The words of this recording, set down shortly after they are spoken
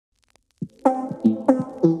One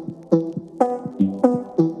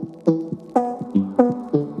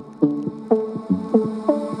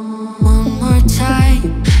more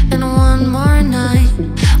time and one more night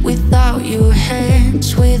without your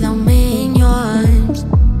hands, without me in your arms.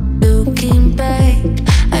 Looking back,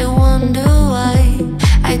 I wonder why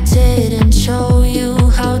I didn't show you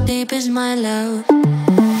how deep is my love.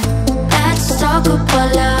 Let's talk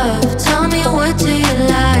about love. Tell me, what do you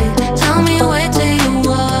like? Tell me, where do you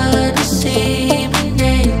wanna see me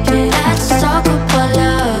naked? Let's talk about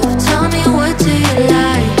love. Tell me, what do you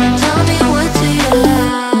like? Tell me, what do you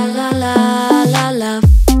like? La la la love.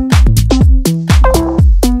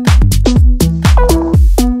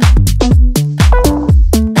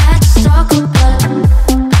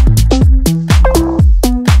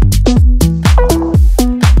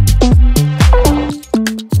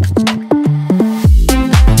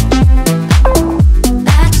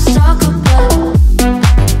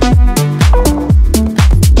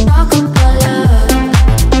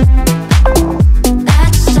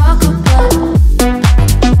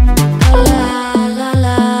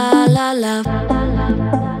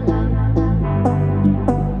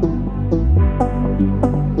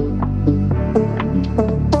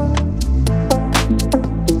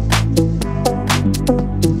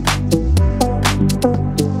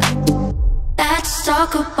 Let's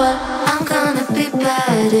talk about I'm gonna be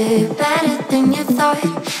better, better than you thought.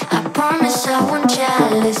 I promise I won't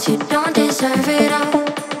jealous, you don't deserve it all.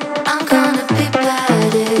 I'm gonna be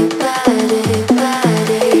better, better, better,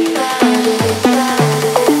 better,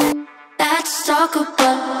 better. Let's talk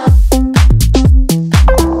about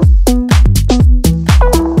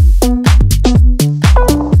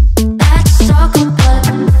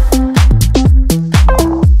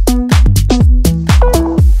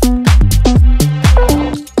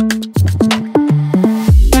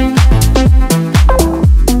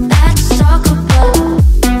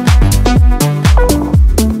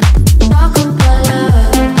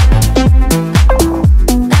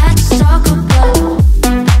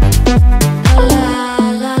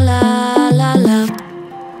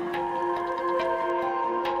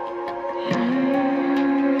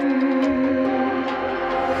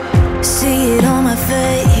see it on my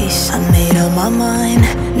face. I made up my mind,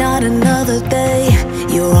 not another day.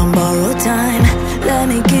 You're on borrowed time, let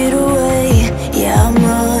me get away. Yeah, I'm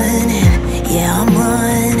running, yeah, I'm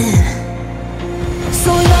running.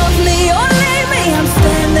 So love me or leave me, I'm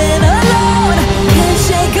standing alone. Can't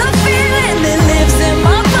shake a feeling that lives in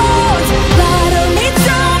my bones. Lie to me,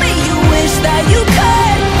 tell me you wish that you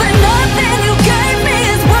could, but nothing you gave me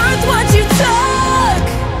is worth what you took.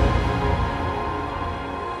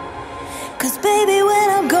 'Cause baby, when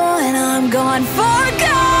I'm gone for good.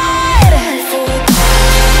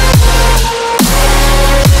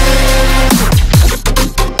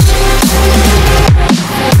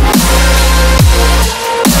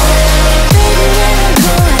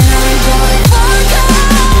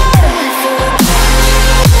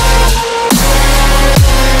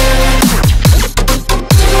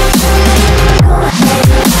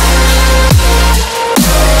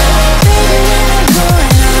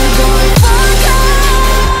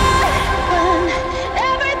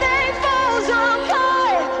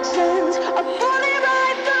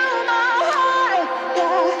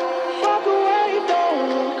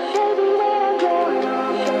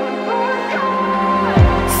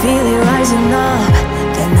 Feel it rising up,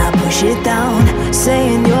 then I push it down,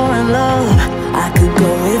 saying you're in love, I could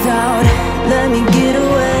go without. Let me get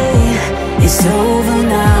away. It's over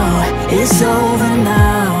now, it's over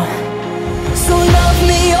now. So love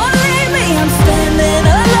me or leave me, I'm standing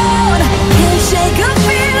alone. Can't shake a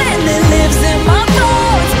feeling that lives in my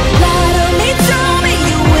bones. Lie to me, tell me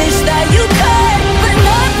you wish that you could, but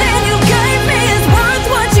nothing you gave me is worth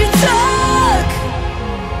what you took.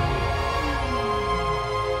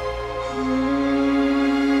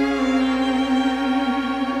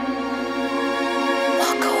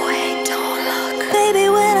 Walk away, don't look. Baby,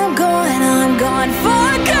 when I'm gone for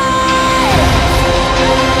good.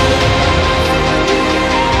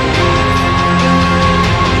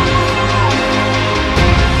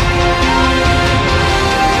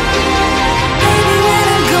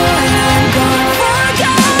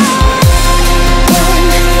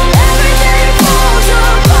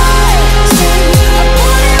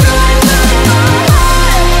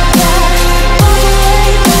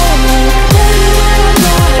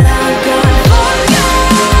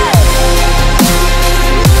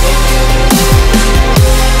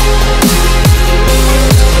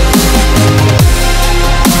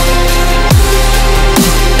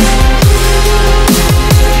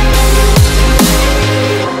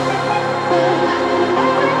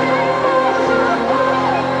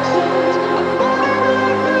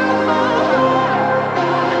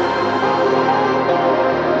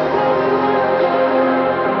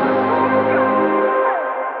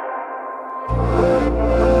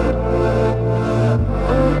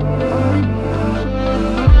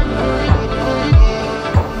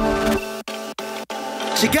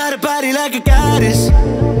 got a body like a goddess,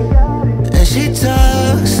 and she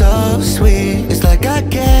talks so sweet. It's like I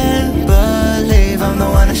can't believe I'm the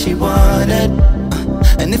one that she wanted.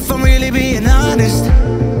 And if I'm really being honest,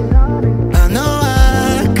 I know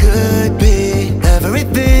I could be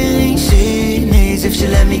everything she needs if she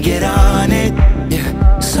let me get on it.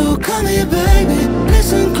 Yeah. So come here, baby,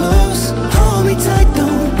 listen close, hold me tight,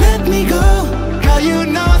 don't let me go. Girl, you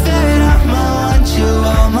know that I'ma want you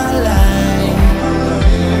all my life,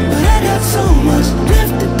 but I got so much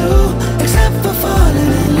left to do, except for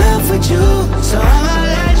falling in love with you. So I'ma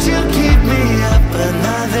let you keep me up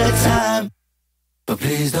another time, but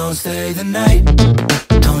please don't stay the night.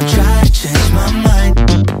 Don't try to change my mind,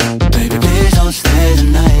 baby, please don't stay the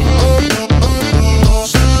night.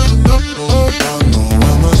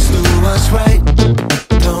 I must do what's right,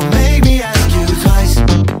 don't make me ask you twice.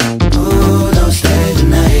 Ooh, don't stay the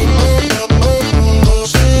night.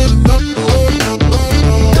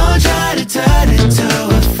 Don't try to turn it to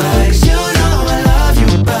a fight, 'cause you know I love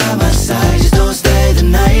you by my side. Just don't stay the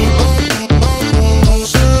night.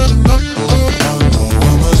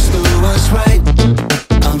 I must do what's right,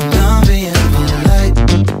 I'm done being polite.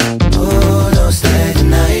 Ooh, don't stay the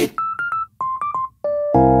night.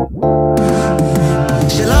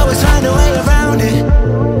 She'll always find a way around it.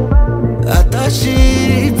 I thought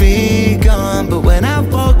she'd be gone, but when I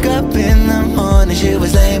woke up in the morning, she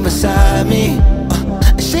was laying beside me.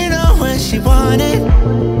 She know what she wanted,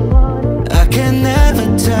 I can never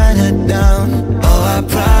turn her down. Oh, I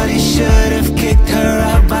probably should've